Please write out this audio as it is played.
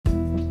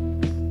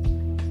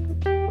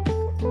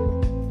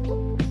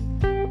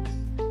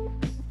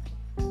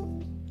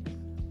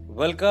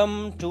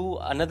Welcome to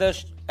another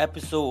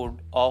episode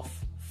of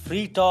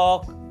Free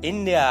Talk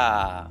India।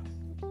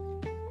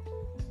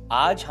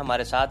 आज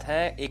हमारे साथ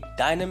हैं एक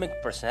डायनेमिक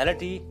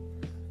पर्सनैलिटी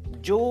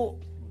जो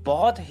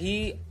बहुत ही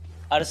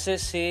अरसे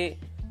से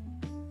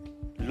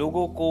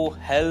लोगों को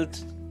हेल्थ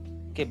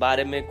के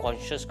बारे में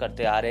कॉन्शियस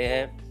करते आ रहे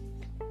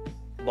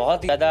हैं।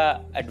 बहुत ही ज़्यादा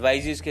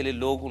एडवाइजेस के लिए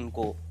लोग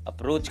उनको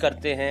अप्रोच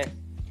करते हैं।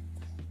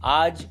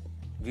 आज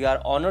we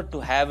are honoured to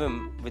have him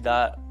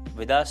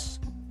with us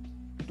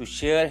to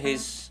share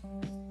his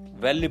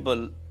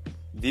valuable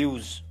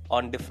views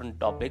on different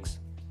topics.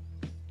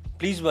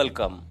 Please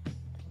welcome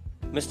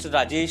Mr.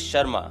 Rajesh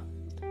Sharma.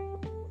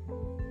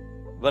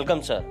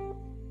 Welcome, sir.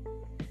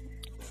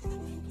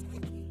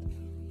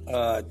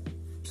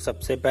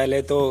 सबसे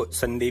पहले तो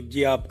संदीप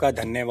जी आपका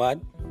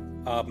धन्यवाद।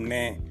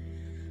 आपने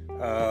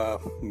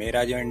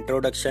मेरा जो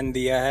इंट्रोडक्शन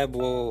दिया है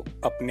वो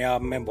अपने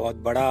आप में बहुत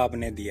बड़ा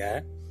आपने दिया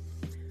है,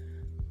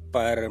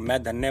 पर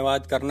मैं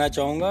धन्यवाद करना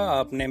चाहूँगा।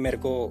 आपने मेरे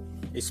को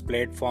इस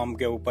प्लेटफॉर्म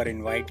के ऊपर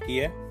इनवाइट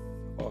किया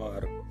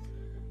और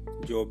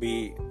जो भी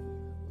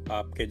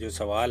आपके जो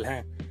सवाल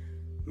हैं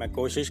मैं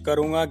कोशिश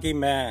करूँगा कि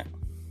मैं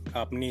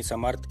अपनी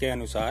समर्थ के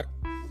अनुसार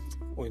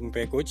उन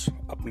पे कुछ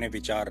अपने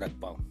विचार रख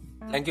पाऊँ।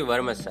 Thank you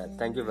very much sir,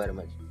 thank you very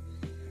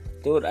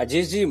much. तो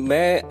राजेश जी,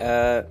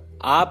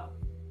 आप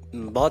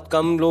बहुत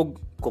कम लोग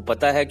को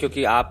पता है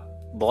क्योंकि आप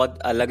बहुत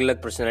अलग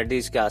अलग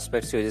पर्सनैलिटीज के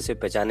एस्पेक्ट्स की वजह से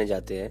पहचाने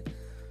जाते हैं।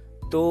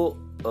 तो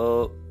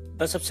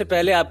बस सबसे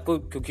पहले आपको,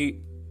 क्योंकि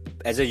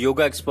एज ए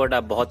योगा एक्सपर्ट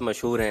आप बहुत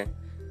मशहूर हैं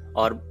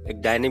और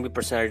एक डायनेमिक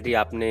पर्सनालिटी,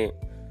 आपने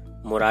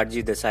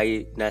Morarji Desai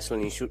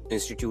national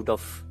institute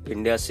of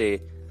India से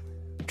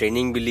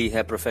ट्रेनिंग भी ली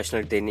है,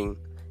 professional training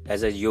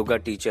as a yoga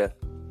teacher.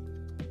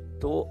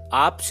 तो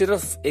आप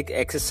सिर्फ एक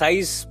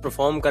एक्सरसाइज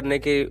परफॉर्म करने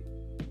के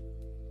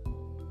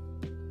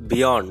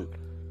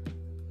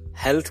बियॉन्ड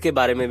हेल्थ के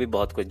बारे में भी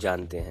बहुत कुछ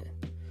जानते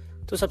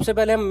हैं। तो सबसे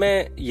पहले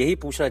मैं यही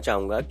पूछना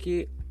चाहूंगा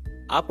कि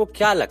आपको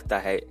क्या लगता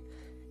है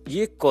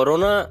ये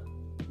कोरोना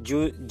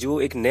जो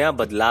एक नया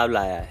बदलाव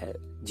लाया है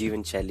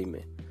जीवन शैली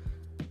में,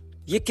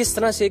 ये किस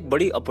तरह से एक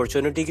बड़ी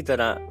अपॉर्चुनिटी की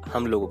तरह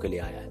हम लोगों के लिए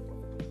आया है?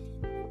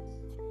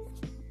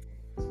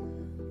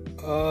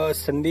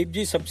 संदीप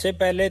जी, सबसे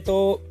पहले तो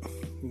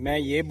मैं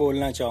ये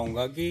बोलना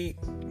चाहूँगा कि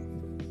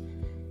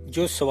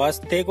जो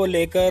स्वास्थ्य को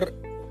लेकर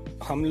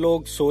हम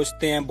लोग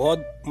सोचते हैं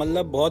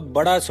बहुत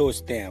बड़ा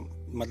सोचते हैं,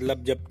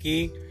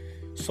 जबकि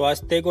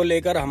स्वास्थ्य को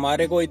लेकर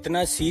हमारे को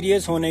इतना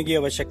सीरियस होने की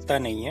आवश्यकता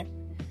नहीं है।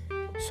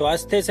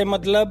 स्वास्थ्य से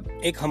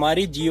एक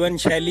हमारी जीवन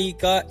शैली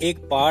का एक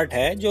पार्ट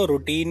है जो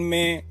रूटीन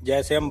में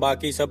जैसे हम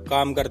बाकी सब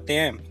काम करते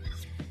हैं,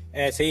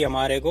 ऐसे ही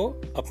हमारे को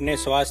अपने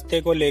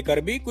स्वास्थ्य को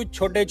लेकर भी कुछ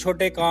छोटे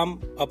छोटे काम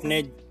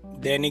अपने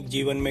दैनिक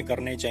जीवन में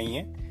करने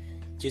चाहिए,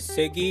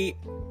 जिससे कि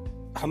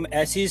हम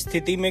ऐसी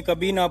स्थिति में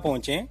कभी ना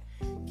पहुंचे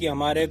कि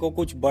हमारे को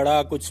कुछ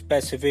बड़ा, कुछ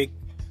स्पेसिफिक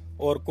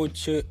और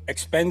कुछ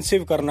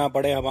एक्सपेंसिव करना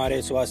पड़े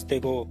हमारे स्वास्थ्य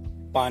को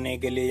पाने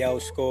के लिए या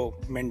उसको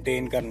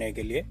मेंटेन करने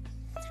के लिए।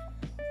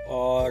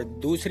 और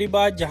दूसरी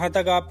बात, जहाँ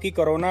तक आपकी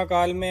कोरोना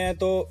काल में है,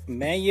 तो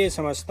मैं ये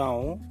समझता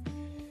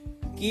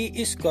हूँ कि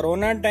इस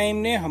कोरोना टाइम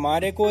ने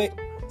हमारे को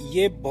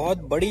ये बहुत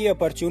बड़ी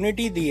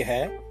अपॉर्चुनिटी दी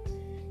है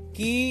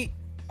कि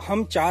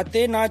हम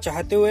चाहते ना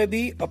चाहते हुए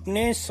भी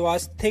अपने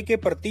स्वास्थ्य के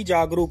प्रति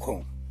जागरूक हों।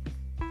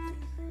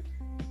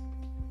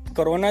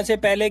 कोरोना से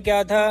पहले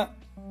क्या था,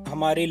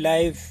 हमारी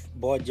लाइफ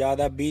बहुत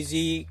ज़्यादा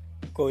बिजी,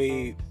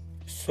 कोई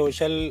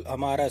सोशल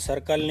हमारा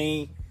सर्कल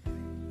नहीं,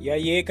 या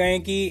ये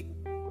कहें कि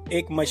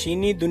एक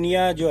मशीनी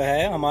दुनिया जो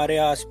है हमारे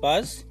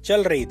आसपास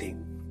चल रही थी।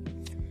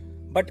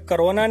 बट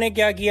कोरोना ने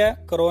क्या किया,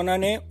 कोरोना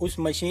ने उस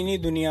मशीनी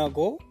दुनिया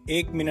को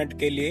 1 मिनट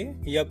के लिए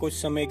या कुछ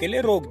समय के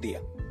लिए रोक दिया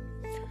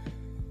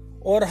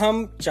और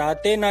हम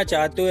चाहते ना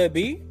चाहते हुए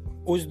भी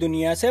उस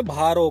दुनिया से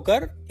बाहर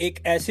होकर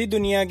एक ऐसी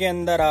दुनिया के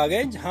अंदर आ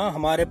गए जहां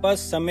हमारे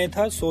पास समय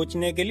था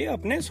सोचने के लिए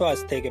अपने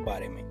स्वास्थ्य के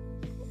बारे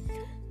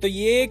में। तो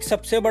ये एक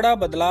सबसे बड़ा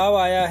बदलाव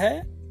आया है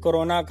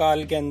कोरोना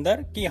काल के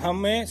अंदर कि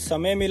हमें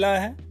समय मिला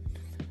है,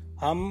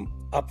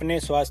 हम अपने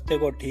स्वास्थ्य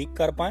को ठीक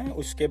कर पाएं,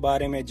 उसके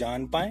बारे में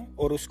जान पाएं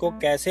और उसको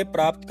कैसे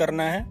प्राप्त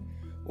करना है,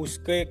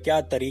 उसके क्या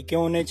तरीके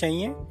होने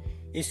चाहिए,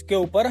 इसके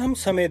ऊपर हम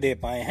समय दे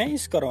पाए हैं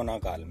इस कोरोना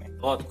काल में।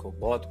 बहुत खूब,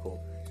 बहुत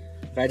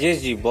खूब राजेश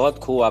जी, बहुत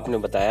खूब आपने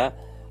बताया।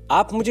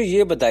 आप मुझे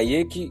ये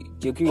बताइए कि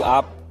क्योंकि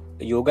आप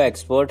योगा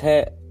एक्सपर्ट है,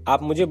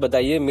 आप मुझे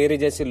बताइए, मेरे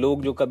जैसे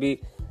लोग जो कभी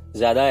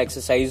ज्यादा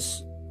एक्सरसाइज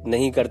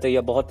नहीं करते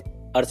या बहुत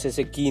अरसे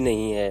से की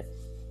नहीं है,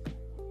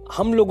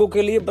 हम लोगों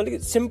के लिए बल्कि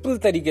सिंपल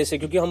तरीके से,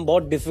 क्योंकि हम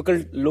बहुत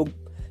डिफिकल्ट लोग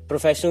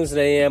प्रोफेशनल्स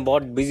रहे हैं,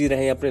 बहुत बिजी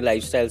रहे हैं अपने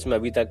लाइफस्टाइल्स में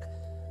अभी तक,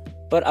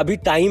 पर अभी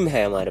टाइम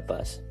है हमारे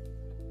पास,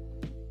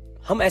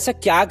 हम ऐसा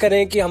क्या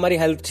करें कि हमारी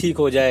हेल्थ ठीक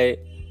हो जाए?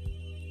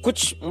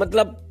 कुछ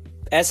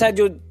ऐसा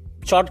जो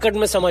शॉर्टकट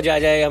में समझ आ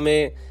जाए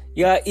हमें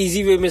या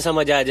इजी वे में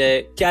समझ आ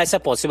जाए, क्या ऐसा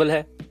पॉसिबल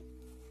है?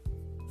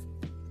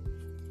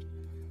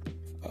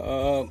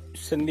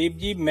 संदीप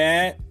जी,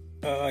 मैं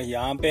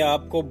यहाँ पे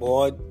आपको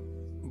बहुत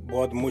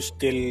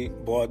मुश्किल,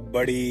 बहुत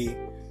बड़ी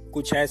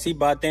कुछ ऐसी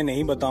बातें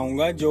नहीं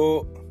बताऊंगा जो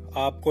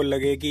आपको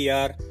लगे कि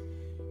यार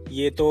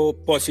ये तो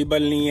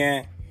पॉसिबल नहीं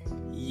है,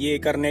 ये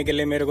करने के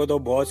लिए मेरे को तो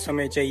बहुत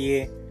समय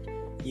चाहिए,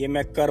 ये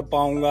मैं कर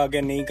पाऊंगा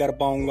कि नहीं कर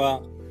पाऊंगा।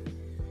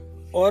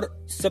 और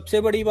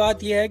सबसे बड़ी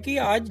बात यह है कि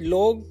आज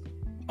लोग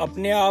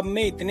अपने आप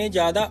में इतने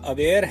ज्यादा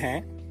अवेयर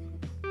हैं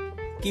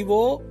कि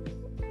वो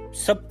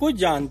सब कुछ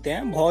जानते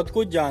हैं, बहुत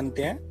कुछ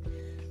जानते हैं,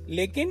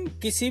 लेकिन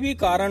किसी भी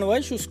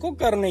कारणवश उसको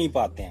कर नहीं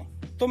पाते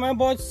हैं। तो मैं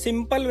बहुत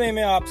सिंपल वे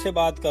में आपसे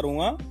बात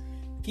करूंगा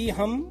कि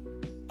हम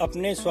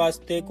अपने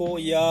स्वास्थ्य को,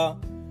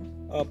 या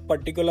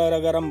पर्टिकुलर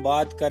अगर हम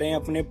बात करें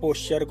अपने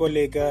पोस्चर को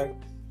लेकर,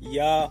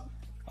 या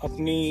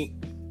अपनी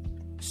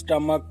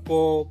स्टमक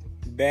को,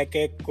 बैक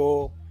एक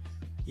को,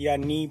 या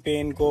नी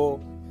पेन को,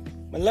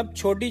 मतलब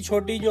छोटी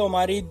छोटी जो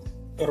हमारी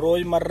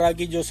रोजमर्रा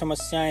की जो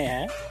समस्याएं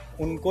हैं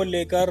उनको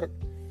लेकर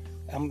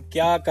हम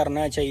क्या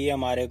करना चाहिए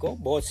हमारे को,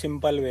 बहुत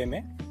सिंपल वे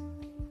में।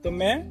 तो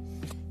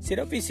मैं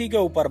सिर्फ इसी के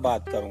ऊपर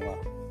बात करूंगा।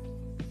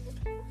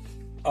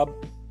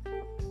 अब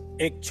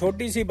एक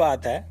छोटी सी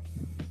बात है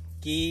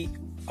कि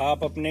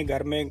आप अपने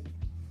घर में,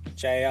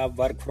 चाहे आप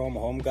वर्क फ्रॉम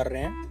होम कर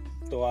रहे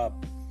हैं तो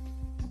आप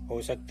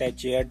हो सकता है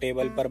चेयर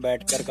टेबल पर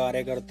बैठकर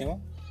कार्य करते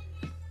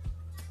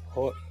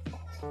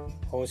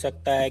हो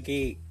सकता है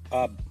कि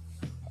आप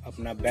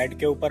अपना बेड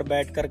के ऊपर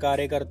बैठकर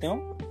कार्य करते हो।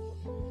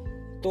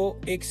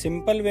 तो एक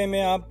सिंपल वे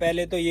में आप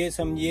पहले तो ये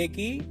समझिए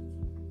कि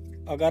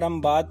अगर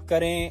हम बात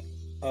करें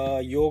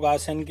योग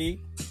आसन की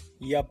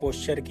या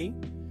पोस्चर की,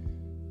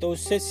 तो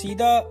उससे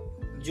सीधा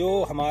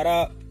जो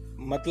हमारा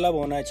मतलब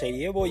होना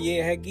चाहिए वो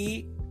ये है कि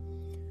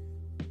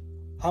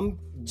हम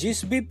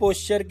जिस भी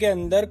पोस्चर के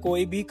अंदर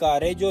कोई भी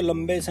कार्य जो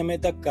लंबे समय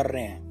तक कर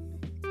रहे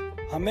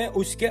हैं, हमें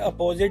उसके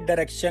अपोजिट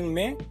डायरेक्शन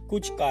में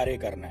कुछ कार्य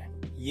करना है।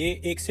 ये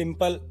एक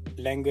सिंपल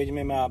लैंग्वेज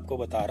में मैं आपको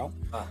बता रहा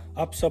हूँ।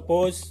 अब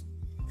सपोज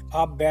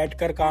आप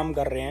बैठकर काम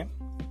कर रहे हैं,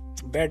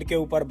 बेड के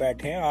ऊपर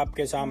बैठे हैं,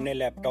 आपके सामने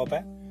लैपटॉप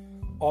है।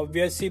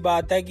 ऑब्वियस सी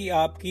बात है कि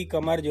आपकी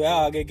कमर जो है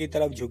आगे की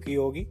तरफ झुकी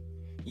होगी,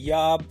 या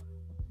आप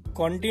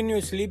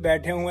कॉन्टिन्यूसली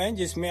बैठे हुए हैं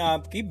जिसमें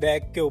आपकी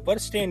बैक के ऊपर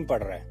स्ट्रेन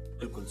पड़ रहा है।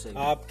 बिल्कुल सही।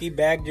 आपकी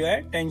बैक जो है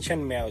टेंशन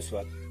में है उस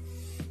वक्त।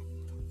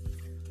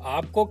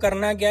 आपको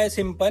करना क्या है,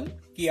 सिंपल,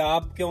 कि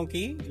आप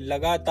क्योंकि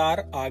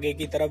लगातार आगे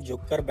की तरफ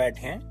झुककर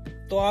बैठे हैं,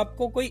 तो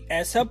आपको कोई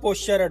ऐसा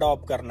पोस्चर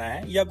अडॉप्ट करना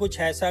है या कुछ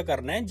ऐसा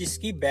करना है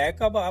जिसकी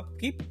बैक अब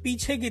आपकी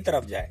पीछे की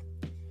तरफ जाए।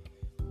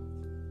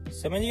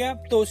 समझिए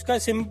आप। तो उसका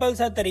सिंपल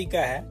सा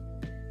तरीका है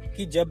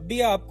कि जब भी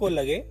आपको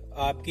लगे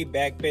आपकी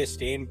बैक पे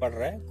स्ट्रेन पड़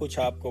रहा है, कुछ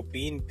आपको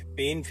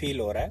पेन फील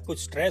हो रहा है, कुछ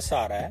स्ट्रेस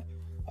आ रहा है,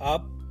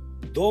 आप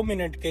 2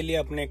 मिनट के लिए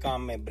अपने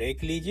काम में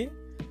ब्रेक लीजिए।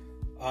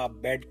 आप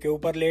बेड के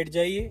ऊपर लेट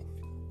जाइए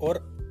और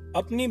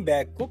अपनी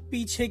बैक को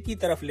पीछे की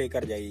तरफ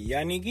लेकर जाइए।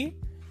 यानी कि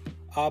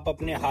आप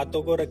अपने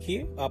हाथों को रखिए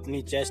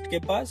अपनी चेस्ट के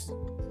पास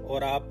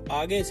और आप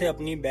आगे से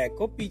अपनी बैक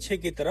को पीछे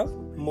की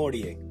तरफ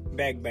मोड़िए,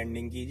 बैक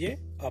बेंडिंग कीजिए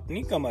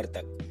अपनी कमर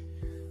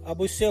तक।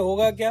 अब उससे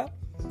होगा क्या,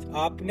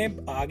 आपने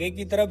आगे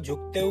की तरफ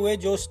झुकते हुए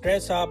जो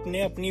स्ट्रेस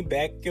आपने अपनी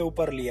बैक के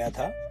ऊपर लिया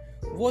था,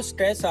 वो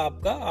स्ट्रेस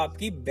आपका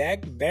आपकी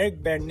बैक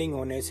बेंडिंग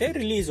होने से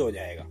रिलीज हो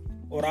जाएगा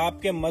और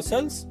आपके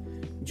मसल्स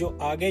जो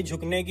आगे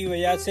झुकने की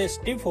वजह से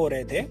स्टिफ हो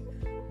रहे थे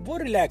वो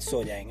रिलैक्स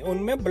हो जाएंगे,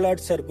 उनमें ब्लड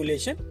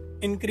सर्कुलेशन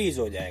इंक्रीज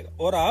हो जाएगा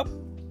और आप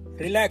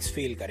रिलैक्स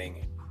फील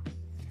करेंगे।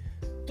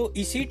 तो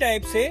इसी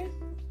टाइप से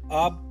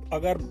आप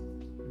अगर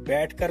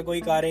बैठकर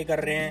कोई कार्य कर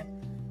रहे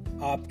हैं,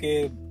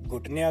 आपके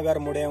घुटने अगर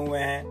मुड़े हुए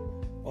हैं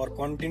और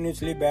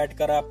कॉन्टिन्यूसली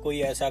बैठकर आप कोई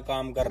ऐसा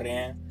काम कर रहे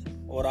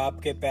हैं और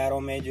आपके पैरों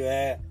में जो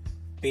है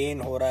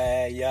पेन हो रहा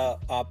है या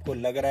आपको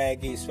लग रहा है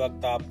कि इस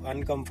वक्त आप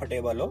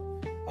अनकंफर्टेबल हो,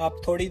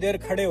 आप थोड़ी देर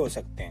खड़े हो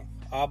सकते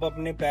हैं, आप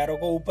अपने पैरों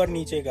को ऊपर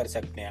नीचे कर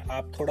सकते हैं,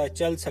 आप थोड़ा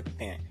चल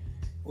सकते हैं।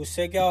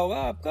 उससे क्या होगा,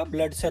 आपका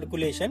ब्लड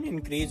सर्कुलेशन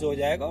इंक्रीज हो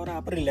जाएगा और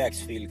आप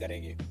रिलैक्स फील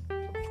करेंगे।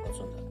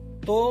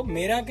 तो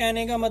मेरा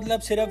कहने का मतलब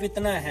सिर्फ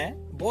इतना है,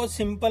 बहुत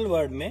सिंपल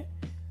वर्ड में,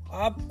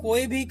 आप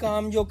कोई भी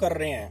काम जो कर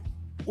रहे हैं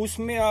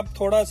उसमें आप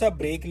थोड़ा सा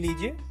ब्रेक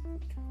लीजिए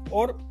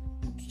और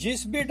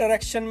जिस भी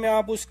डायरेक्शन में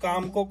आप उस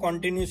काम को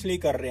कंटिन्यूसली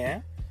कर रहे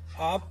हैं,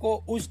 आपको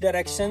उस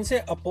डायरेक्शन से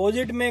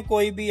अपोजिट में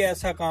कोई भी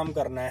ऐसा काम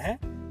करना है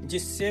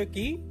जिससे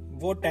कि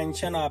वो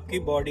टेंशन आपकी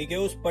बॉडी के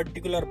उस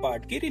पर्टिकुलर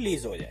पार्ट की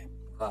रिलीज हो जाए।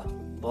 वाह,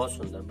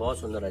 बहुत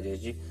सुंदर राजेश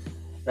जी।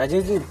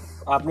 राजेश जी,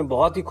 आपने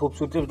बहुत ही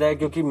खूबसूरती बताया,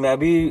 क्योंकि मैं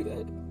भी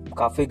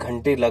काफी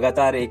घंटे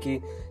लगातार एक ही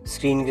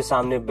स्क्रीन के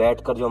सामने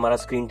बैठकर जो हमारा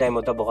स्क्रीन टाइम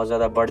होता है बहुत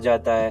ज्यादा बढ़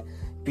जाता है,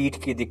 पीठ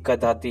की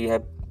दिक्कत आती है,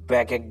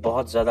 बैक एक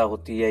बहुत ज्यादा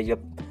होती है या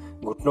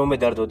घुटनों में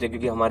दर्द होते हैं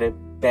क्योंकि हमारे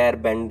पैर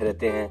बेंड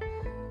रहते हैं।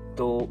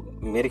 तो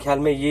मेरे ख्याल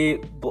में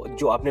ये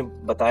जो आपने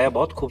बताया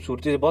बहुत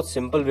खूबसूरती से, बहुत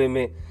सिंपल वे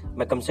में,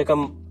 मैं कम से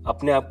कम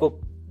अपने आप को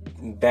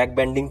बैक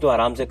बेंडिंग तो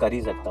आराम से कर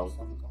ही सकता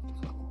हूँ।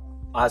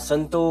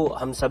 आसन तो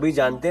हम सभी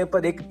जानते हैं,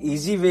 पर एक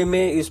इजी वे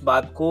में इस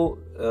बात को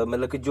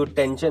मतलब कि जो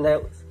टेंशन है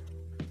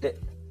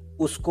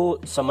उसको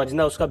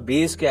समझना, उसका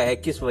बेस क्या है,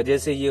 किस वजह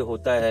से ये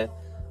होता है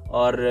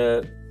और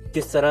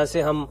किस तरह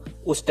से हम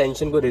उस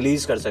टेंशन को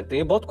रिलीज कर सकते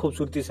हैं, बहुत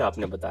खूबसूरती से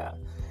आपने बताया।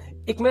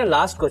 एक मेरा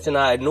last question,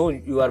 I know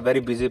you are very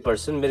busy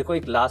person, मेरे को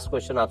एक लास्ट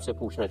क्वेश्चन आपसे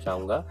पूछना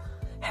चाहूंगा।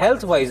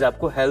 हेल्थ वाइज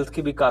आपको हेल्थ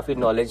की भी काफी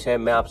नॉलेज है,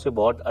 मैं आपसे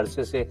बहुत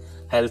अरसे से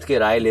हेल्थ की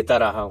राय लेता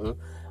रहा हूं।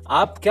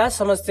 आप क्या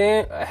समझते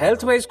हैं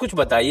हेल्थ वाइज, कुछ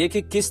बताइए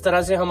कि किस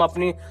तरह से हम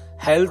अपनी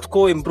हेल्थ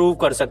को इम्प्रूव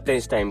कर सकते हैं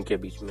इस टाइम के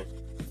बीच में।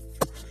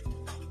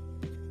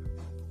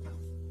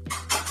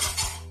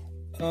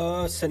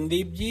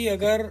 संदीप जी,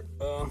 अगर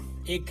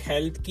एक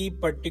हेल्थ की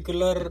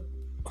पर्टिकुलर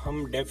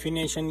हम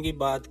डेफिनेशन की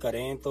बात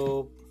करें तो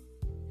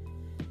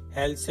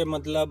हेल्थ से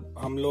मतलब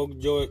हम लोग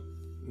जो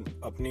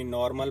अपनी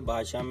नॉर्मल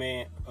भाषा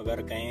में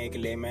अगर कहें एक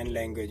लेमैन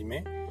लैंग्वेज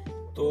में,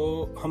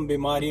 तो हम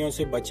बीमारियों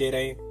से बचे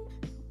रहें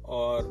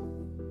और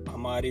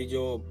हमारी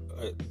जो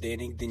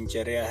दैनिक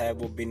दिनचर्या है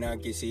वो बिना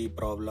किसी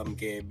प्रॉब्लम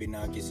के,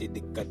 बिना किसी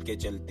दिक्कत के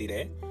चलती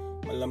रहे।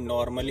 मतलब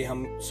नॉर्मली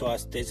हम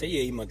स्वास्थ्य से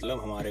यही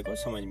मतलब हमारे को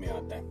समझ में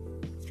आता है।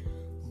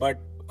 बट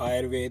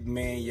आयुर्वेद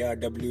में या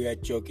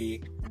WHO की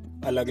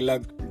अलग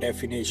अलग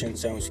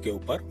डेफिनेशंस हैं उसके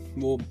ऊपर,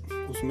 वो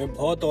उसमें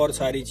बहुत और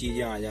सारी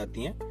चीज़ें आ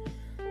जाती हैं,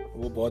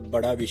 वो बहुत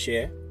बड़ा विषय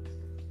है।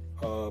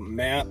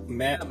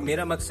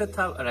 मेरा मकसद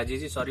था राजेश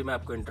जी, सॉरी मैं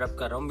आपको इंटरप्ट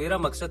कर रहा हूँ, मेरा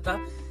मकसद था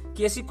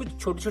कि ऐसी कुछ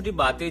छोटी छोटी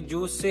बातें जो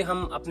उससे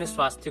हम अपने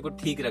स्वास्थ्य को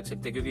ठीक रख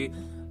सकते हैं, क्योंकि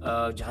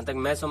जहां तक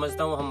मैं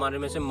समझता हूँ हमारे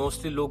में से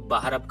मोस्टली लोग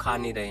बाहर अब खा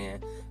नहीं रहे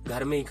हैं,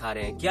 घर में ही खा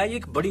रहे हैं। क्या ये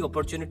एक बड़ी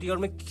अपॉर्चुनिटी है और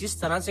मैं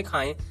किस तरह से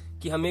खाएं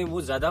कि हमें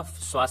वो ज्यादा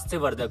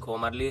स्वास्थ्यवर्धक हो,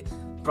 हमारे लिए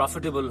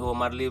प्रॉफिटेबल हो,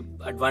 हमारे लिए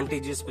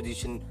एडवांटेजेस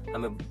पोजीशन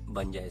हमें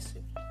बन जाए इससे।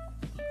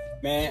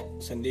 मैं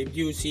संदीप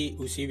जी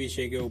उसी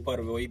विषय के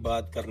ऊपर वही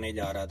बात करने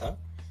जा रहा था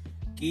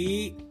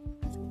कि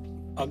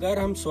अगर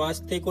हम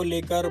स्वास्थ्य को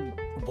लेकर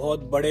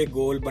बहुत बड़े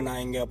गोल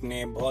बनाएंगे,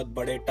 अपने बहुत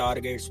बड़े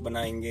टारगेट्स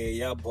बनाएंगे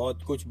या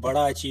बहुत कुछ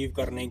बड़ा अचीव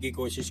करने की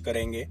कोशिश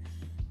करेंगे,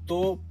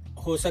 तो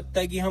हो सकता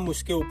है कि हम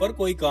उसके ऊपर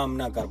कोई काम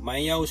ना कर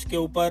पाए या उसके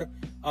ऊपर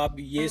आप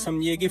ये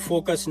समझिए कि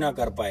फोकस ना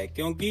कर पाए।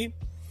 क्योंकि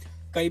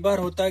कई बार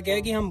होता क्या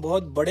है कि हम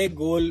बहुत बड़े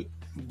गोल,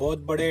 बहुत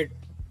बड़े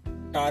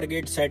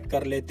टारगेट सेट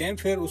कर लेते हैं,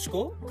 फिर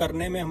उसको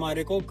करने में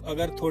हमारे को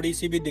अगर थोड़ी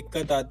सी भी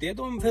दिक्कत आती है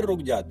तो हम फिर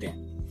रुक जाते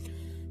हैं।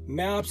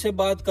 मैं आपसे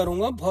बात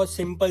करूंगा बहुत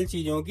सिंपल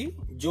चीजों की,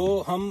 जो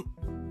हम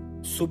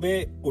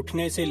सुबह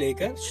उठने से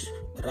लेकर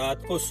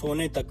रात को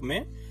सोने तक में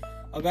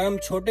अगर हम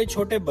छोटे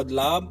छोटे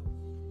बदलाव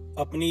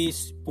अपनी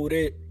इस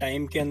पूरे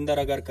टाइम के अंदर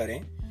अगर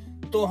करें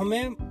तो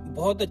हमें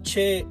बहुत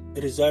अच्छे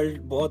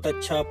रिजल्ट, बहुत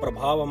अच्छा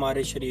प्रभाव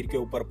हमारे शरीर के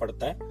ऊपर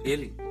पड़ता है।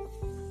 रियली?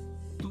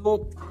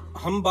 तो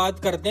हम बात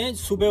करते हैं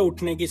सुबह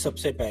उठने की।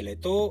 सबसे पहले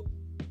तो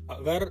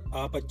अगर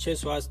आप अच्छे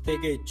स्वास्थ्य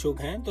के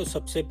इच्छुक हैं तो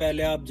सबसे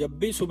पहले आप जब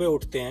भी सुबह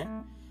उठते हैं,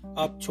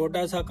 आप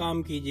छोटा सा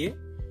काम कीजिए,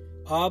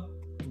 आप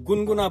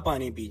गुनगुना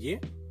पानी पीजिए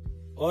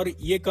और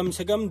ये कम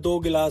से कम 2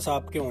 गिलास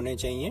आपके होने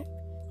चाहिए।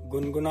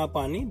 गुनगुना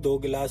पानी 2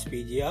 गिलास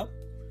पीजिए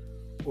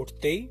आप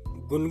उठते ही।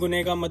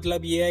 गुनगुने का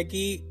मतलब ये है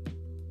कि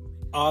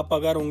आप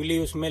अगर उंगली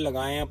उसमें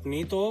लगाएं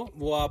अपनी, तो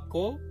वो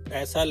आपको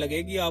ऐसा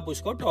लगे कि आप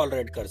उसको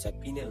टॉलरेट कर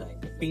सकते,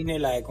 पीने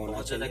लायक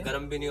होना चाहिए,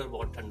 गर्म भी नहीं और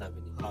बहुत ठंडा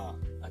भी नहीं।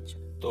 हाँ, अच्छा।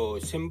 तो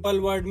सिंपल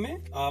वर्ड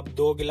में आप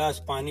 2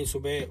 गिलास पानी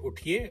सुबह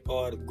उठिए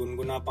और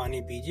गुनगुना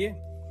पानी पीजिए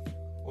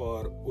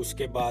और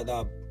उसके बाद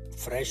आप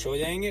फ्रेश हो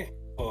जाएंगे।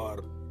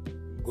 और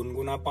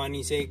गुनगुना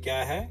पानी से क्या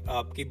है,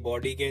 आपकी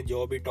बॉडी के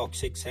जो भी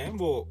टॉक्सिक्स हैं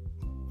वो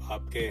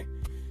आपके,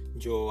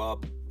 जो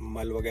आप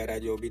मल वगैरह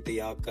जो भी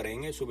त्याग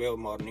करेंगे सुबह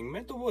मॉर्निंग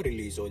में, तो वो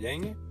रिलीज हो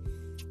जाएंगे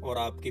और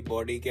आपकी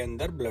बॉडी के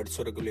अंदर ब्लड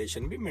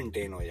सर्कुलेशन भी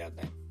मेंटेन हो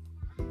जाता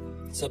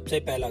है। सबसे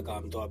पहला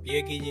काम तो आप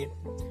ये कीजिए।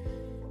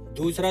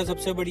 दूसरा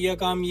सबसे बढ़िया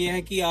काम ये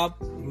है कि आप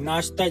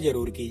नाश्ता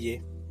जरूर कीजिए,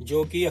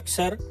 जो कि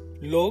अक्सर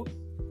लोग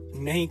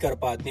नहीं कर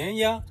पाते हैं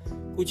या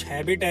कुछ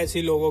हैबिट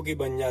ऐसी लोगों की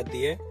बन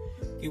जाती है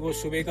कि वो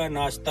सुबह का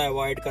नाश्ता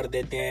अवॉइड कर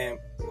देते हैं।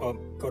 और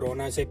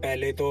कोरोना से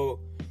पहले तो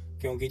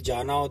क्योंकि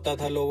जाना होता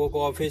था लोगों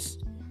को ऑफिस,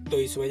 तो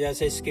इस वजह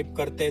से स्किप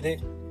करते थे।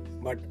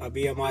 बट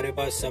अभी हमारे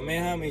पास समय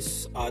है, हम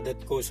इस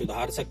आदत को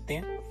सुधार सकते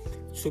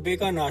हैं। सुबह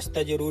का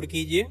नाश्ता जरूर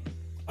कीजिए,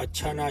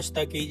 अच्छा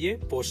नाश्ता कीजिए,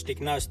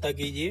 पौष्टिक नाश्ता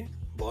कीजिए,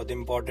 बहुत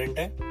इम्पोर्टेंट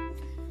है।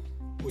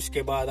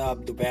 उसके बाद आप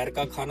दोपहर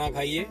का खाना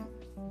खाइए,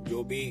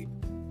 जो भी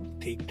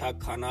ठीक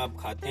ठाक खाना आप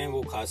खाते हैं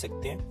वो खा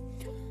सकते हैं।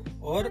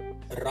 और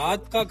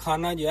रात का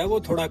खाना जो है वो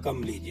थोड़ा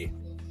कम लीजिए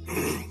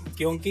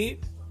क्योंकि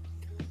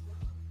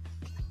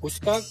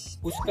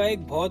उसका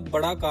एक बहुत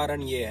बड़ा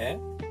कारण ये है,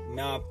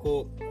 मैं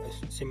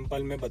आपको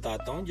सिंपल में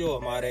बताता हूँ, जो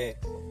हमारे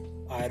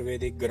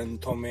आयुर्वेदिक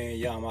ग्रंथों में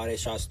या हमारे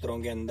शास्त्रों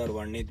के अंदर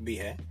वर्णित भी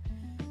है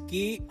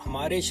कि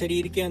हमारे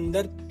शरीर के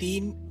अंदर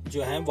 3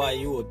 जो है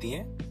वायु होती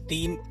हैं।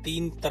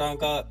 तीन तरह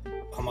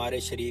का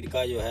हमारे शरीर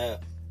का जो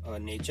है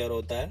नेचर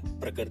होता है,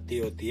 प्रकृति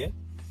होती है।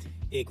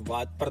 एक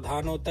वात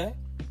प्रधान होता है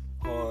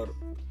और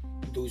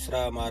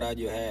दूसरा हमारा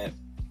जो है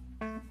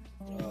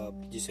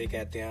जिसे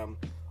कहते हैं हम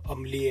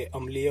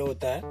अम्लीय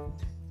होता है,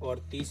 और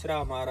तीसरा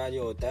हमारा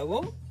जो होता है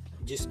वो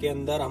जिसके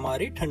अंदर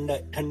हमारी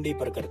ठंडी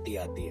प्रकृति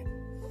आती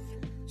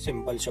है।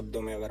 सिंपल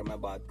शब्दों में अगर मैं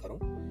बात करूं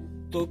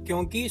तो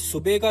क्योंकि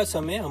सुबह का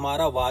समय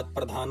हमारा वात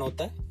प्रधान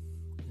होता है,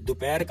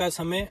 दोपहर का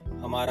समय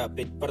हमारा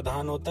पित्त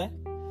प्रधान होता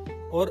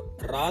है और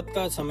रात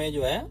का समय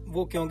जो है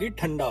वो क्योंकि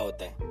ठंडा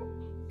होता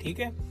है। ठीक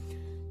है,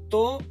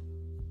 तो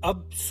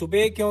अब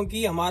सुबह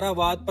क्योंकि हमारा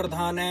वात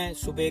प्रधान है,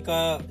 सुबह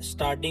का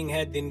स्टार्टिंग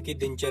है, दिन की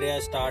दिनचर्या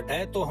स्टार्ट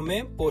है, तो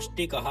हमें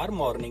पौष्टिक आहार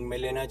मॉर्निंग में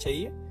लेना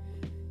चाहिए।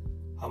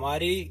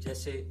 हमारी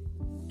जैसे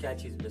क्या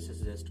चीज वैसे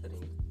सजेस्ट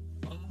करेंगे?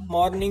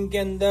 मॉर्निंग के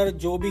अंदर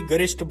जो भी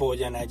गरिष्ठ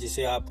भोजन है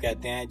जिसे आप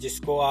कहते हैं,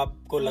 जिसको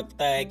आपको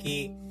लगता है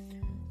कि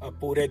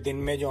पूरे दिन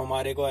में जो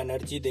हमारे को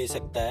एनर्जी दे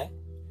सकता है,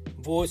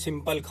 वो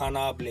सिंपल खाना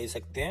आप ले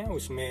सकते हैं।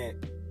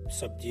 उसमें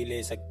सब्जी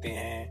ले सकते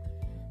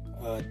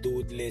हैं,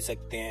 दूध ले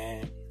सकते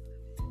हैं,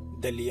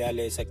 दलिया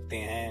ले सकते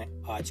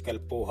हैं, आजकल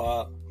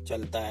पोहा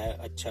चलता है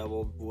अच्छा,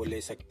 वो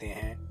ले सकते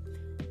हैं,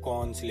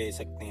 कॉर्न्स ले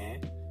सकते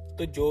हैं।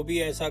 तो जो भी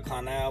ऐसा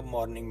खाना है आप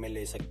मॉर्निंग में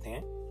ले सकते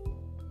हैं।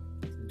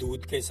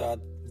 दूध के साथ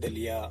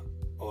दलिया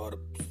और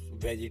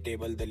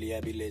वेजिटेबल दलिया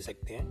भी ले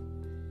सकते हैं।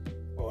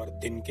 और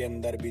दिन के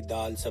अंदर भी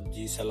दाल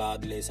सब्जी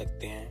सलाद ले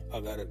सकते हैं।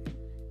 अगर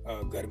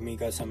गर्मी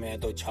का समय है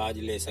तो छाछ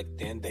ले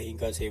सकते हैं, दही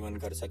का सेवन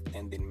कर सकते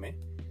हैं दिन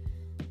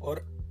में।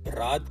 और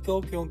रात को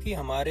क्योंकि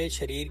हमारे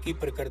शरीर की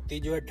प्रकृति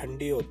जो है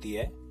ठंडी होती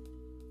है,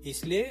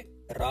 इसलिए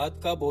रात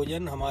का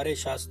भोजन हमारे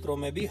शास्त्रों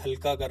में भी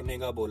हल्का करने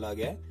का बोला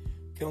गया है।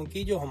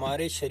 क्योंकि जो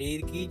हमारे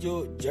शरीर की जो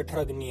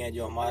जठराग्नि है,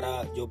 जो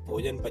हमारा जो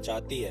भोजन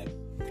पचाती है,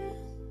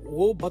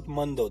 वो बहुत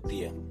मंद होती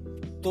है।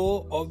 तो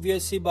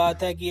ऑब्वियस सी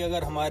बात है कि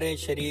अगर हमारे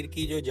शरीर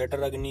की जो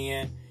जठराग्नि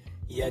है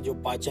या जो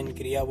पाचन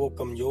क्रिया वो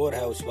कमजोर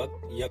है उस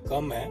वक्त या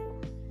कम है,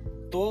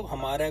 तो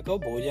हमारे को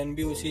भोजन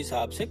भी उसी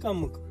हिसाब से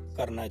कम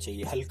करना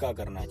चाहिए, हल्का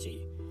करना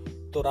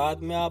चाहिए। तो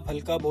रात में आप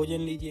हल्का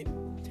भोजन लीजिए।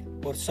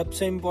 और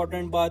सबसे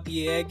इम्पोर्टेंट बात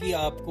यह है कि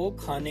आपको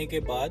खाने के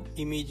बाद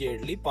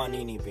इमीडिएटली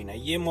पानी नहीं पीना,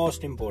 ये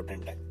मोस्ट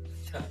इम्पोर्टेंट है।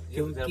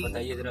 क्यों जरा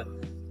बताइए, जरा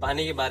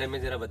पानी के बारे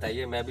में जरा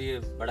बताइए। मैं भी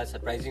बड़ा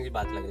सरप्राइजिंग सी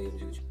बात लग रही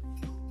है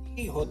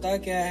मुझे। होता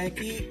क्या है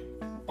कि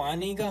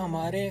पानी का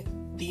हमारे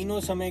तीनों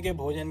समय के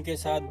भोजन के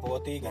साथ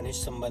बहुत ही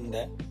घनिष्ठ संबंध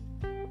है।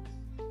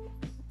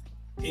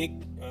 एक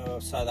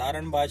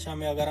साधारण भाषा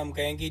में अगर हम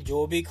कहें कि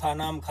जो भी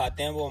खाना हम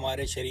खाते हैं वो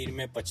हमारे शरीर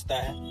में पचता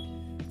है,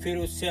 फिर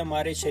उससे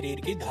हमारे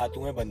शरीर की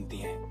धातुएं बनती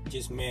हैं,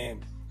 जिसमें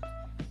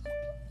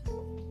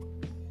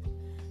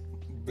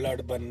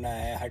ब्लड बनना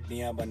है,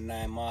 हड्डियां बनना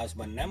है, मांस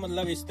बनना है,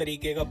 मतलब इस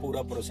तरीके का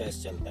पूरा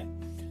प्रोसेस चलता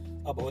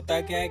है। अब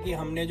होता क्या है कि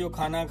हमने जो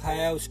खाना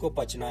खाया है उसको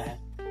पचना है,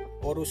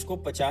 और उसको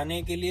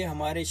पचाने के लिए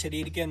हमारे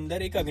शरीर के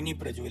अंदर एक अग्नि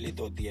प्रज्वलित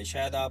होती है।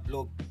 शायद आप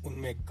लोग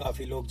उनमें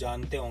काफी लोग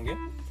जानते होंगे,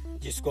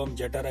 जिसको हम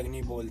जठर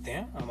अग्नि बोलते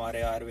हैं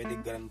हमारे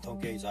आयुर्वेदिक ग्रंथों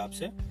के हिसाब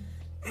से।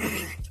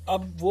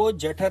 अब वो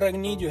जठर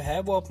अग्नि जो है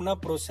वो अपना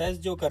प्रोसेस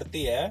जो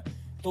करती है,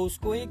 तो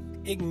उसको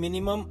एक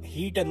मिनिमम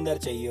हीट अंदर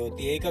चाहिए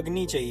होती है, एक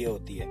अग्नि चाहिए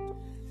होती है।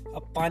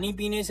 अब पानी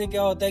पीने से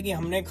क्या होता है कि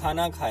हमने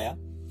खाना खाया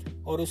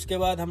और उसके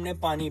बाद हमने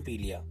पानी पी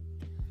लिया।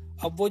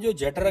 अब वो जो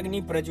जठर अग्नि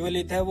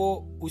प्रज्वलित है वो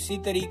उसी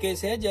तरीके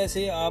से है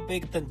जैसे आप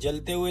एक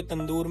जलते हुए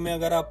तंदूर में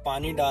अगर आप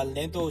पानी डाल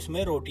दें तो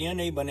उसमें रोटियां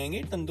नहीं बनेंगी,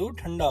 तंदूर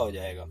ठंडा हो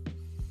जाएगा।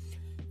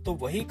 तो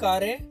वही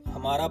कार्य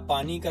हमारा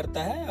पानी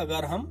करता है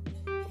अगर हम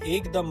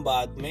एकदम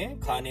बाद में,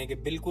 खाने के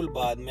बिल्कुल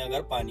बाद में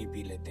अगर पानी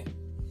पी लेते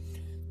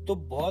हैं। तो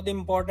बहुत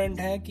इंपॉर्टेंट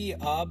है कि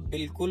आप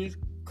बिल्कुल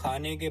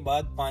खाने के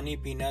बाद पानी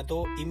पीना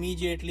तो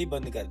इमीडिएटली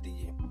बंद कर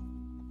दीजिए,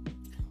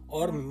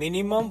 और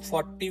मिनिमम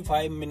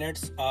 45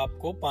 मिनट्स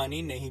आपको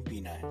पानी नहीं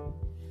पीना है।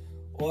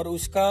 और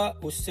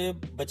उससे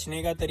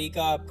बचने का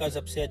तरीका आपका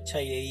सबसे अच्छा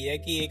यही है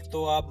कि एक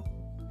तो आप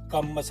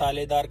कम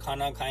मसालेदार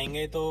खाना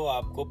खाएंगे तो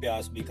आपको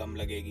प्यास भी कम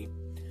लगेगी।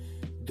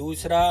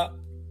 दूसरा,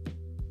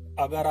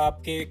 अगर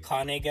आपके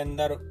खाने के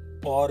अंदर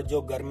और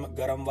जो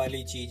गरम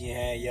वाली चीजें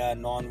हैं या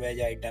नॉन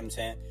वेज आइटम्स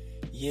हैं,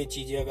 ये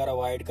चीजें अगर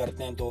अवॉइड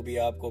करते हैं तो भी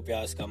आपको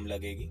प्यास कम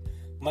लगेगी।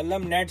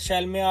 मतलब नेट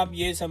शैल में आप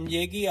ये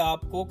समझिए कि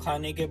आपको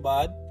खाने के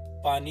बाद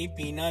पानी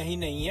पीना ही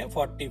नहीं है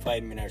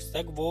 45 मिनट्स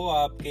तक, वो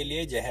आपके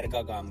लिए जहर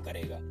का काम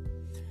करेगा।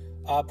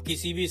 आप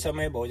किसी भी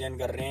समय भोजन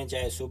कर रहे हैं,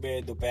 चाहे सुबह,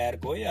 दोपहर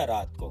को या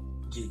रात को।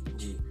 जी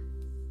जी।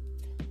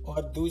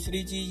 और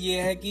दूसरी चीज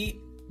ये है कि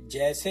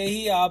जैसे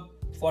ही आप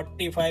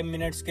 45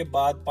 मिनट्स के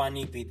बाद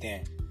पानी पीते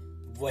हैं,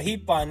 वही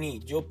पानी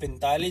जो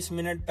 45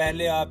 मिनट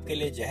पहले आपके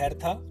लिए जहर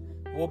था,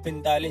 वो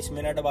 45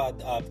 मिनट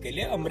बाद आपके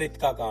लिए अमृत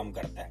का काम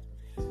करता है।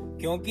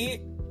 क्योंकि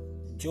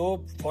जो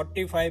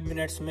 45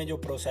 मिनट्स में जो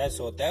प्रोसेस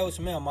होता है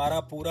उसमें हमारा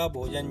पूरा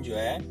भोजन जो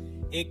है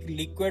एक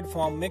लिक्विड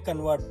फॉर्म में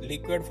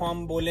लिक्विड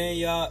फॉर्म बोले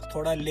या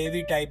थोड़ा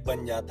लेवी टाइप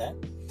बन जाता है।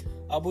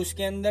 अब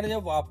उसके अंदर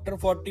जब आफ्टर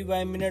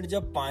 45 मिनट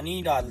जब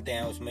पानी डालते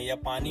हैं उसमें या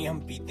पानी हम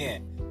पीते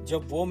हैं,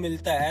 जब वो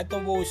मिलता है तो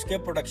वो उसके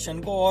प्रोडक्शन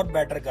को और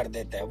बेटर कर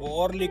देता है, वो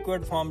और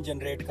लिक्विड फॉर्म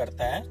जनरेट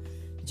करता है,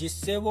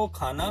 जिससे वो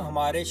खाना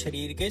हमारे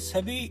शरीर के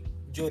सभी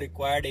जो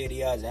रिक्वायर्ड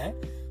एरियाज हैं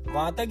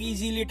वहां तक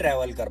इजीली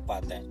ट्रेवल कर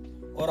पाता है,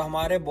 और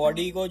हमारे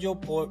बॉडी को जो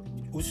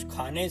उस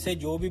खाने से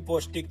जो भी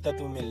पौष्टिक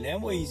तत्व मिल रहे हैं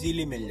वो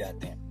इजीली मिल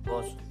जाते हैं।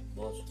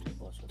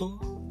 तो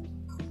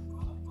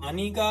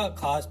पानी का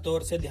खास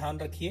तौर से ध्यान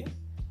रखिए।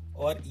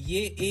 और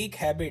ये एक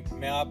हैबिट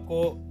मैं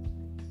आपको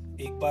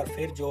एक बार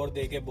फिर जोर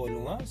दे के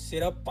बोलूंगा,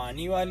 सिर्फ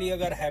पानी वाली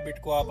अगर हैबिट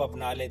को आप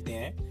अपना लेते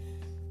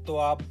हैं तो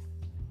आप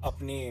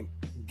अपनी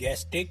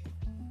गैस्ट्रिक,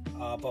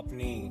 आप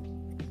अपनी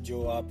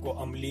जो आपको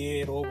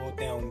अम्लीय रोग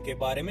होते हैं उनके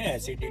बारे में,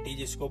 एसिडिटी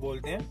जिसको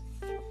बोलते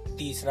हैं।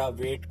 तीसरा,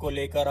 वेट को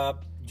लेकर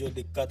आप जो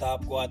दिक्कत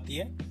आपको आती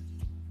है,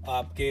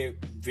 आपके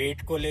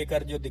वेट को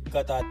लेकर जो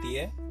दिक्कत आती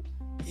है,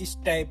 इस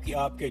टाइप की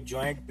आपके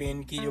जॉइंट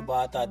पेन की जो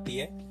बात आती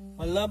है,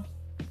 मतलब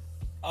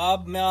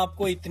मैं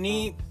आपको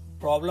इतनी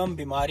प्रॉब्लम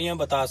बीमारियां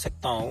बता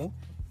सकता हूँ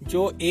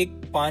जो एक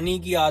पानी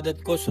की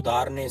आदत को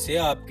सुधारने से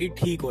आपकी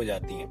ठीक हो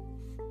जाती हैं।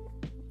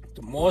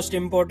 तो मोस्ट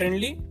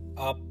इम्पोर्टेंटली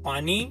आप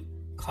पानी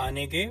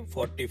खाने के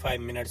 45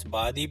 मिनट्स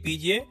बाद ही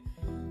पीजिए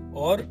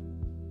और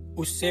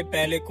उससे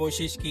पहले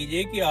कोशिश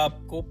कीजिए कि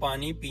आपको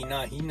पानी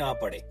पीना ही ना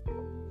पड़े।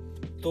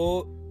 तो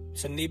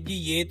संदीप जी,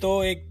 ये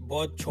तो एक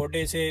बहुत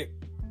छोटे से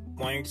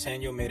पॉइंट्स हैं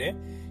जो मेरे,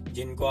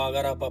 जिनको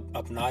अगर आप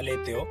अपना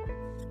लेते हो,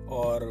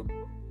 और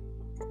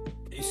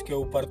इसके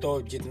ऊपर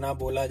तो जितना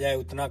बोला जाए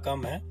उतना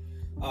कम है।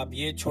 आप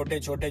ये छोटे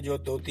छोटे जो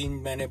 2-3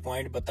 मैंने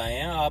पॉइंट बताए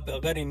हैं, आप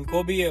अगर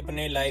इनको भी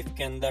अपने लाइफ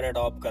के अंदर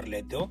अडॉप्ट कर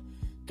लेते हो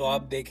तो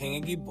आप देखेंगे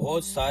कि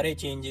बहुत सारे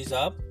चेंजेस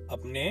आप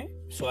अपने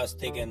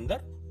स्वास्थ्य के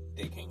अंदर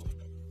देखेंगे।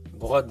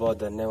 बहुत बहुत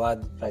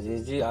धन्यवाद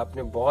राजेश जी,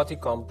 आपने बहुत ही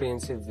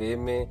कॉम्प्रिहेंसिव वे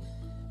में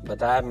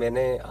बताया।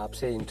 मैंने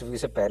आपसे इंटरव्यू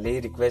से पहले ही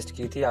रिक्वेस्ट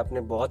की थी,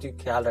 आपने बहुत ही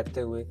ख्याल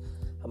रखते हुए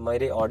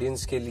हमारे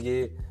ऑडियंस के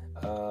लिए,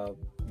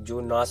 जो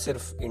ना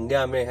सिर्फ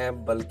इंडिया में है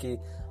बल्कि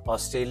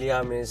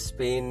ऑस्ट्रेलिया में,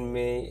 स्पेन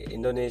में,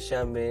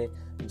 इंडोनेशिया में,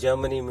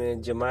 जर्मनी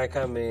में,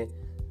 जमैका में,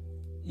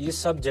 ये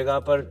सब जगह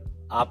पर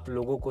आप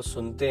लोगों को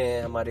सुनते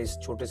हैं हमारे इस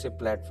छोटे से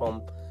प्लेटफॉर्म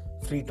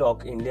फ्री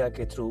टॉक इंडिया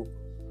के थ्रू।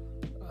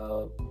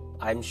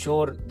 I am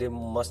sure they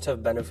must have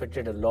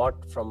benefited a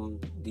lot from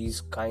these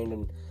kind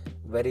and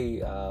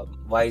very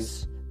wise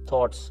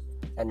thoughts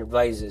and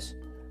advices.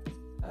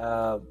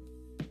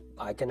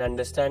 I can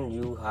understand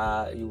you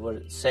were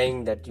saying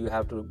that you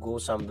have to go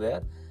somewhere,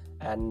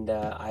 and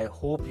I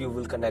hope you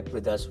will connect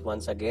with us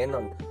once again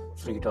on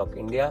Free Talk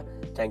India.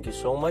 Thank you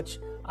so much.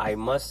 I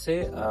must say,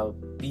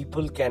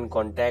 people can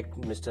contact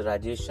Mr.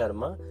 Rajesh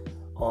Sharma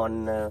on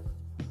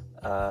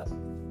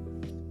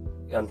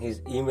his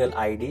email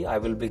ID. I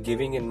will be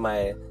giving in my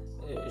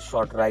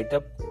short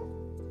write-up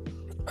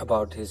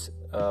about his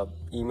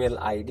email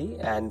ID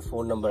and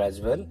phone number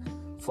as well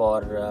for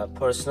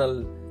personal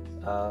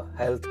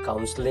health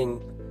counseling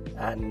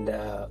and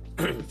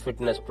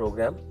fitness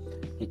program.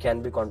 He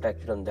can be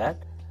contacted on that.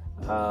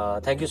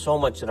 Thank you so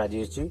much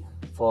Rajesh ji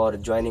for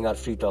joining our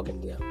Free Talk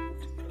India.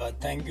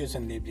 Thank you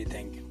Sandeep ji,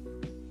 thank you.